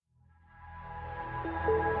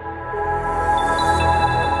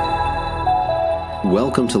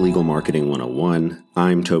Welcome to Legal Marketing 101.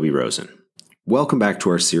 I'm Toby Rosen. Welcome back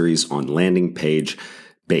to our series on landing page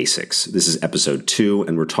basics. This is episode 2,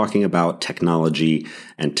 and we're talking about technology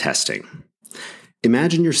and testing.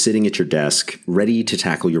 Imagine you're sitting at your desk, ready to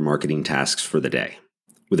tackle your marketing tasks for the day.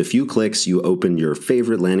 With a few clicks, you open your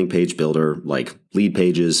favorite landing page builder, like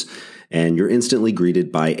Leadpages, and you're instantly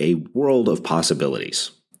greeted by a world of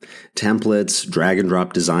possibilities. Templates, drag and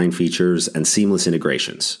drop design features, and seamless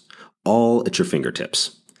integrations, all at your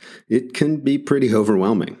fingertips. It can be pretty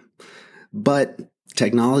overwhelming. But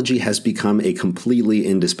technology has become a completely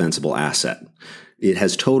indispensable asset. It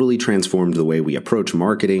has totally transformed the way we approach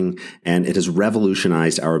marketing, and it has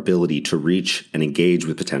revolutionized our ability to reach and engage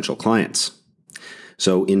with potential clients.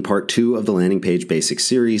 So in part 2 of the Landing Page Basics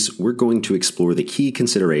series, we're going to explore the key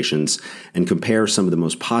considerations and compare some of the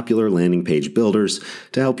most popular landing page builders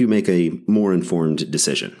to help you make a more informed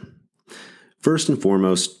decision. First and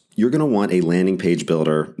foremost, you're going to want a landing page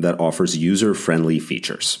builder that offers user-friendly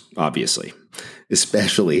features, obviously,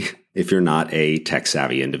 especially if you're not a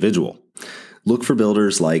tech-savvy individual. Look for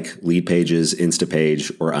builders like Leadpages,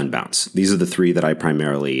 Instapage, or Unbounce. These are the 3 that I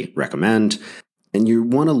primarily recommend. And you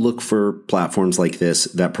want to look for platforms like this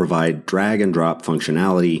that provide drag and drop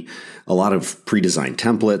functionality, a lot of pre-designed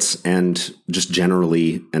templates, and just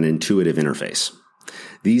generally an intuitive interface.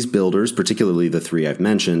 These builders, particularly the 3 I've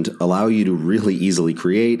mentioned, allow you to really easily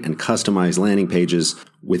create and customize landing pages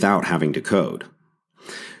without having to code.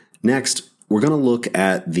 Next, we're going to look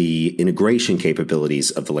at the integration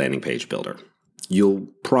capabilities of the landing page builder. You'll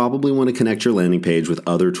probably want to connect your landing page with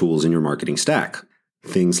other tools in your marketing stack.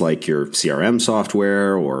 Things like your CRM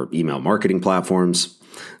software or email marketing platforms.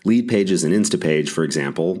 Leadpages and Instapage, for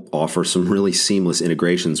example, offer some really seamless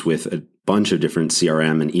integrations with a bunch of different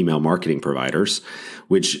CRM and email marketing providers,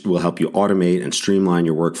 which will help you automate and streamline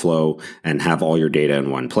your workflow and have all your data in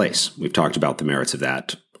one place. We've talked about the merits of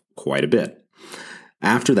that quite a bit.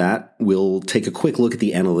 After that, we'll take a quick look at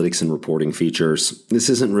the analytics and reporting features. This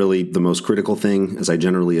isn't really the most critical thing, as I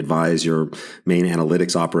generally advise your main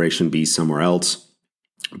analytics operation be somewhere else.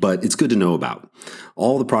 But it's good to know about.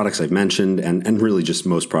 All the products I've mentioned, and really just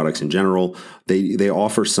most products in general, they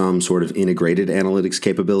offer some sort of integrated analytics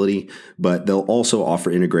capability, but they'll also offer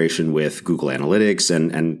integration with Google Analytics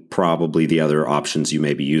and probably the other options you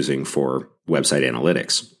may be using for website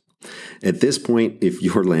analytics. At this point, if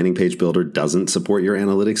your landing page builder doesn't support your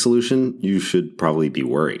analytics solution, you should probably be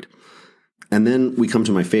worried. And then we come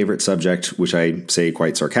to my favorite subject, which I say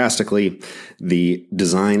quite sarcastically, the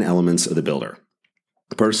design elements of the builder.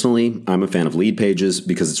 Personally, I'm a fan of Leadpages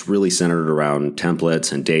because it's really centered around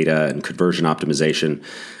templates and data and conversion optimization,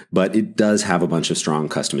 but it does have a bunch of strong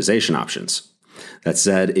customization options. That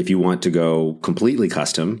said, if you want to go completely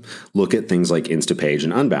custom, look at things like Instapage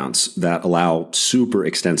and Unbounce that allow super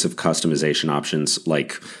extensive customization options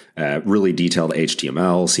like really detailed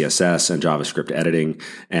HTML, CSS, and JavaScript editing,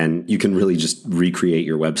 and you can really just recreate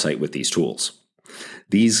your website with these tools.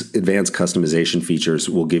 These advanced customization features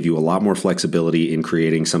will give you a lot more flexibility in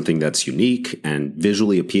creating something that's unique and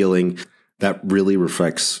visually appealing that really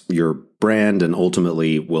reflects your brand and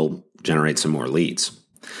ultimately will generate some more leads.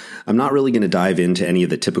 I'm not really going to dive into any of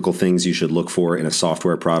the typical things you should look for in a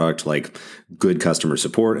software product like good customer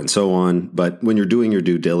support and so on, but when you're doing your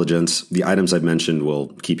due diligence, the items I've mentioned will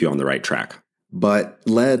keep you on the right track. But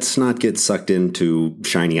let's not get sucked into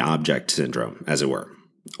shiny object syndrome, as it were.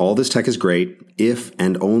 All this tech is great if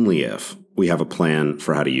and only if we have a plan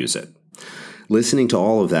for how to use it. Listening to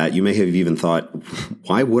all of that, you may have even thought,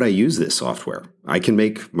 why would I use this software? I can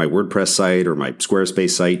make my WordPress site or my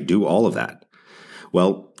Squarespace site do all of that.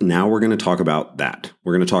 Well, now we're going to talk about that.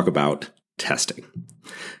 We're going to talk about testing.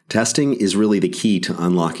 Testing is really the key to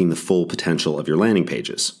unlocking the full potential of your landing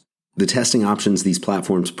pages. The testing options these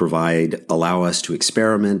platforms provide allow us to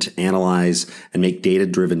experiment, analyze, and make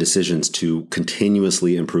data-driven decisions to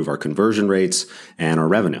continuously improve our conversion rates and our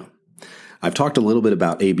revenue. I've talked a little bit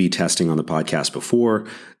about A/B testing on the podcast before,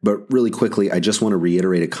 but really quickly, I just want to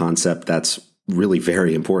reiterate a concept that's really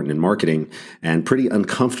very important in marketing and pretty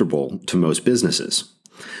uncomfortable to most businesses.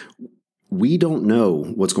 We don't know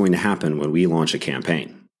what's going to happen when we launch a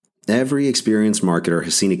campaign. Every experienced marketer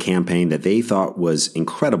has seen a campaign that they thought was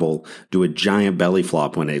incredible do a giant belly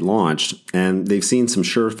flop when it launched, and they've seen some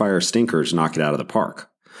surefire stinkers knock it out of the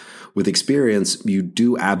park. With experience, you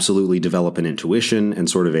do absolutely develop an intuition and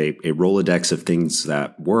sort of a Rolodex of things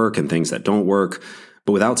that work and things that don't work,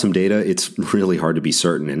 but without some data, it's really hard to be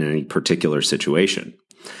certain in any particular situation.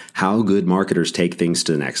 How good marketers take things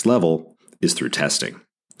to the next level is through testing.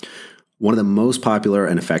 One of the most popular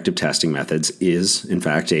and effective testing methods is, in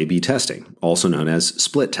fact, A/B testing, also known as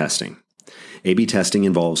split testing. A/B testing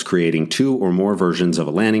involves creating 2 or more versions of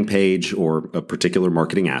a landing page or a particular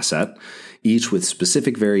marketing asset, each with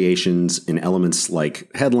specific variations in elements like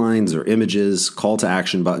headlines or images, call to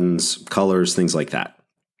action buttons, colors, things like that.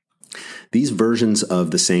 These versions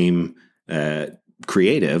of the same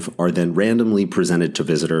creative are then randomly presented to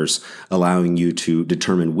visitors, allowing you to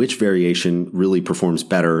determine which variation really performs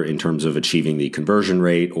better in terms of achieving the conversion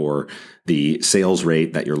rate or the sales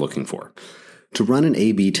rate that you're looking for. To run an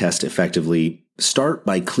A/B test effectively, start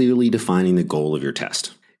by clearly defining the goal of your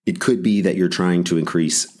test. It could be that you're trying to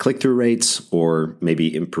increase click-through rates, or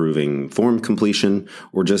maybe improving form completion,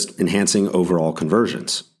 or just enhancing overall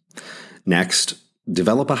conversions. Next,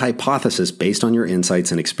 develop a hypothesis based on your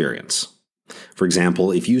insights and experience. For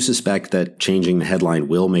example, if you suspect that changing the headline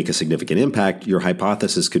will make a significant impact, your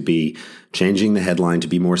hypothesis could be changing the headline to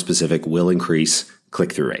be more specific will increase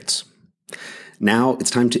click-through rates. Now it's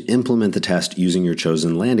time to implement the test using your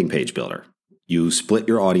chosen landing page builder. You split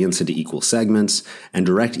your audience into equal segments and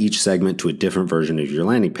direct each segment to a different version of your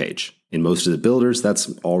landing page. In most of the builders,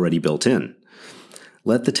 that's already built in.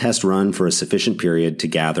 Let the test run for a sufficient period to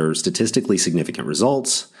gather statistically significant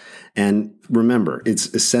results. And remember, it's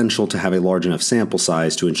essential to have a large enough sample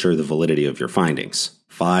size to ensure the validity of your findings.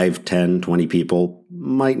 5, 10, 20 people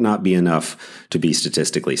might not be enough to be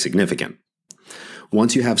statistically significant.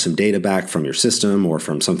 Once you have some data back from your system or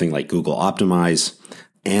from something like Google Optimize,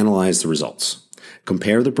 analyze the results.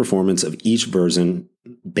 Compare the performance of each version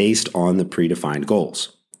based on the predefined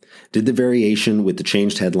goals. Did the variation with the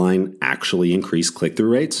changed headline actually increase click-through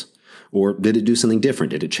rates? Or did it do something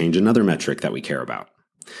different? Did it change another metric that we care about?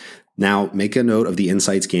 Now, make a note of the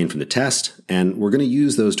insights gained from the test, and we're going to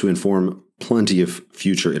use those to inform plenty of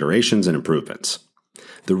future iterations and improvements.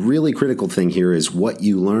 The really critical thing here is what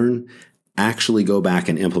you learn, actually go back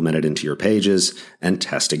and implement it into your pages and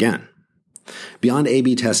test again. Beyond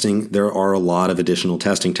A/B testing, there are a lot of additional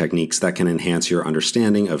testing techniques that can enhance your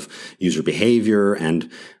understanding of user behavior and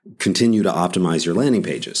continue to optimize your landing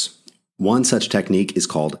pages. One such technique is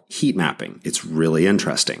called heat mapping. It's really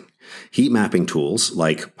interesting. Heat mapping tools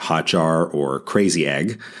like Hotjar or Crazy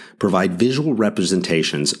Egg provide visual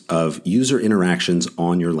representations of user interactions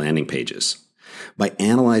on your landing pages. By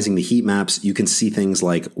analyzing the heat maps, you can see things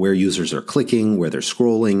like where users are clicking, where they're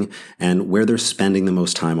scrolling, and where they're spending the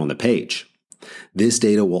most time on the page. This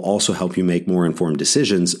data will also help you make more informed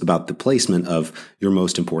decisions about the placement of your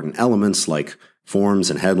most important elements like forms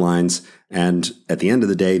and headlines, and at the end of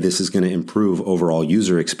the day, this is going to improve overall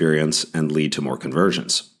user experience and lead to more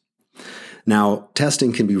conversions. Now,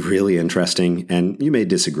 testing can be really interesting, and you may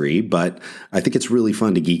disagree, but I think it's really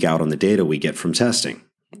fun to geek out on the data we get from testing.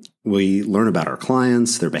 We learn about our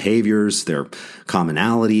clients, their behaviors, their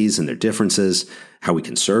commonalities and their differences, how we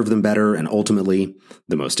can serve them better, and ultimately,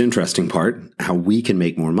 the most interesting part, how we can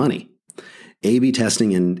make more money. A/B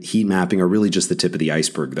testing and heat mapping are really just the tip of the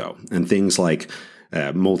iceberg, though, and things like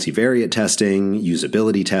multivariate testing,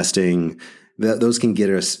 usability testing, those can get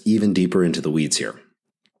us even deeper into the weeds here.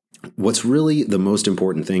 What's really the most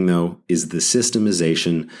important thing, though, is the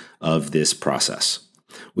systemization of this process.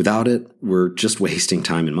 Without it, we're just wasting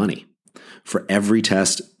time and money. For every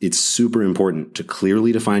test, it's super important to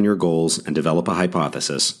clearly define your goals and develop a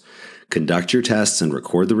hypothesis, conduct your tests and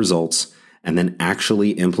record the results, and then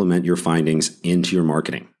actually implement your findings into your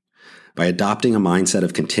marketing. By adopting a mindset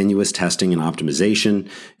of continuous testing and optimization,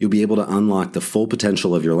 you'll be able to unlock the full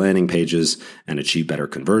potential of your landing pages and achieve better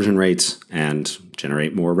conversion rates and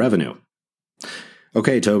generate more revenue.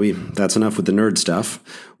 Okay, Toby, that's enough with the nerd stuff.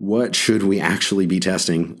 What should we actually be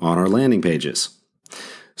testing on our landing pages?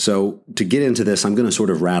 So to get into this, I'm going to sort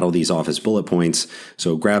of rattle these off as bullet points.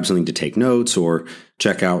 So grab something to take notes or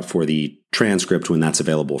check out for the transcript when that's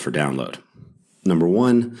available for download. Number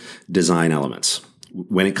 1, design elements.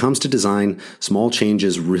 When it comes to design, small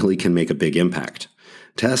changes really can make a big impact.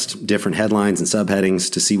 Test different headlines and subheadings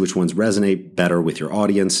to see which ones resonate better with your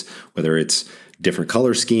audience, whether it's different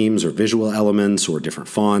color schemes or visual elements or different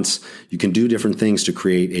fonts. You can do different things to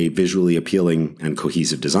create a visually appealing and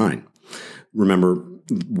cohesive design. Remember,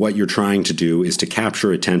 what you're trying to do is to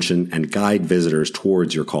capture attention and guide visitors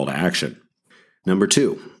towards your call to action. Number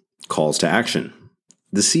 2, calls to action.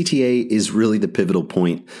 The CTA is really the pivotal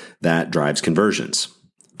point that drives conversions.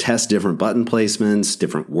 Test different button placements,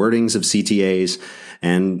 different wordings of CTAs,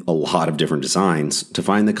 and a lot of different designs to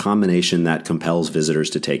find the combination that compels visitors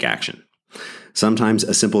to take action. Sometimes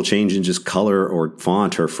a simple change in just color or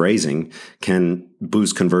font or phrasing can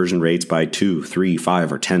boost conversion rates by 2, 3,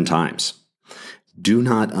 5, or 10 times. Do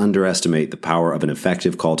not underestimate the power of an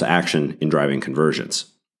effective call to action in driving conversions.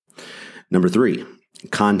 Number 3,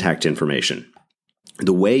 contact information.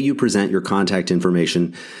 The way you present your contact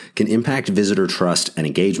information can impact visitor trust and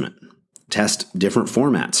engagement. Test different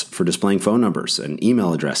formats for displaying phone numbers and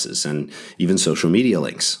email addresses and even social media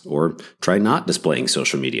links, or try not displaying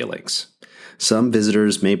social media links. Some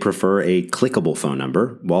visitors may prefer a clickable phone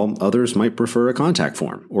number, while others might prefer a contact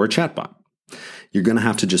form or a chatbot. You're going to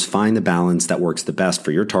have to just find the balance that works the best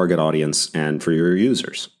for your target audience and for your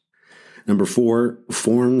users. Number 4,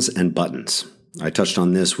 forms and buttons. I touched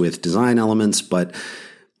on this with design elements, but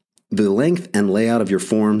the length and layout of your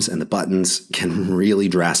forms and the buttons can really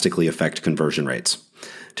drastically affect conversion rates.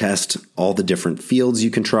 Test all the different fields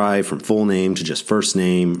you can try, from full name to just first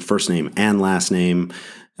name and last name,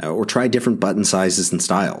 or try different button sizes and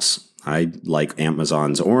styles. I like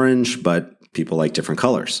Amazon's orange, but people like different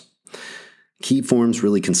colors. Keep forms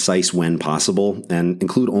really concise when possible and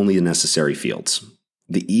include only the necessary fields.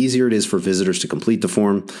 The easier it is for visitors to complete the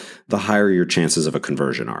form, the higher your chances of a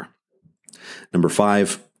conversion are. Number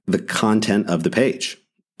 5, the content of the page.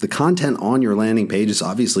 The content on your landing page is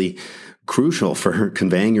obviously crucial for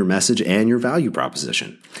conveying your message and your value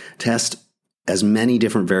proposition. Test as many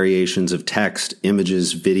different variations of text,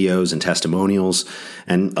 images, videos, and testimonials,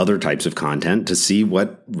 and other types of content to see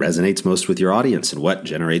what resonates most with your audience and what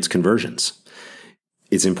generates conversions.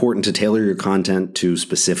 It's important to tailor your content to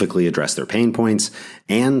specifically address their pain points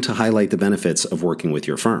and to highlight the benefits of working with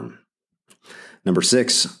your firm. Number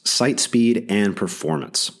 6, site speed and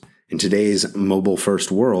performance. In today's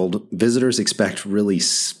mobile-first world, visitors expect really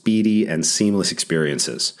speedy and seamless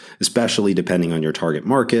experiences, especially depending on your target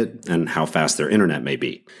market and how fast their internet may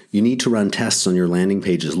be. You need to run tests on your landing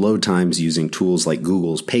page's load times using tools like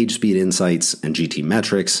Google's PageSpeed Insights and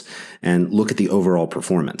GTmetrix, and look at the overall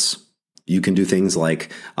performance. You can do things like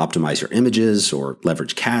optimize your images or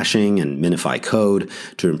leverage caching and minify code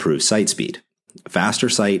to improve site speed. A faster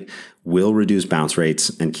site will reduce bounce rates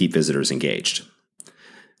and keep visitors engaged.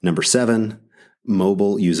 Number 7,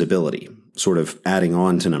 mobile usability. Sort of adding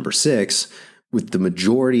on to number 6, with the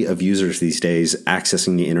majority of users these days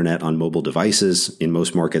accessing the internet on mobile devices, in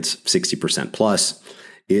most markets 60% plus,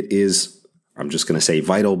 it is, I'm just going to say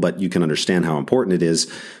vital, but you can understand how important it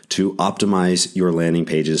is to optimize your landing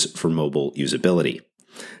pages for mobile usability.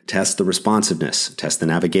 Test the responsiveness, test the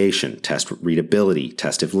navigation, test readability,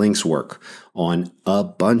 test if links work on a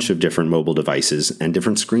bunch of different mobile devices and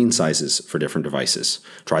different screen sizes for different devices.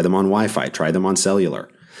 Try them on Wi-Fi, try them on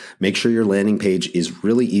cellular. Make sure your landing page is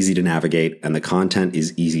really easy to navigate and the content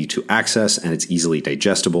is easy to access and it's easily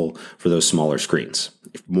digestible for those smaller screens.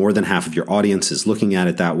 If more than half of your audience is looking at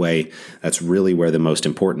it that way, that's really where the most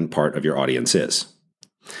important part of your audience is.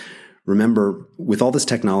 Remember, with all this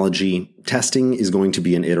technology, testing is going to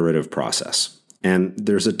be an iterative process. And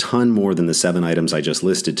there's a ton more than the 7 items I just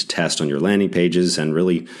listed to test on your landing pages and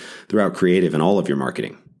really throughout creative and all of your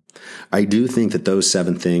marketing. I do think that those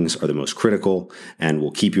 7 things are the most critical and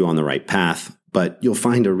will keep you on the right path, but you'll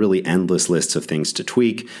find a really endless list of things to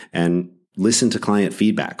tweak and listen to client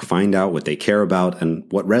feedback, find out what they care about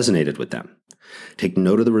and what resonated with them. Take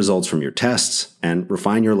note of the results from your tests and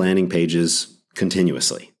refine your landing pages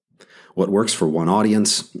continuously. What works for one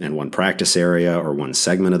audience and one practice area or one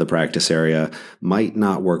segment of the practice area might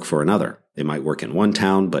not work for another. It might work in one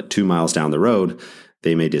town, but 2 miles down the road,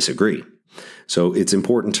 they may disagree. So it's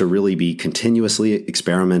important to really be continuously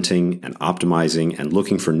experimenting and optimizing and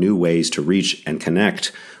looking for new ways to reach and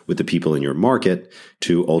connect with the people in your market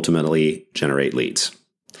to ultimately generate leads.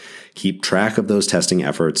 Keep track of those testing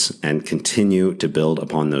efforts and continue to build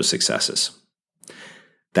upon those successes.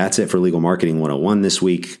 That's it for Legal Marketing 101 this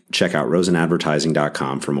week. Check out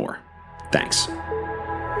rosenadvertising.com for more. Thanks.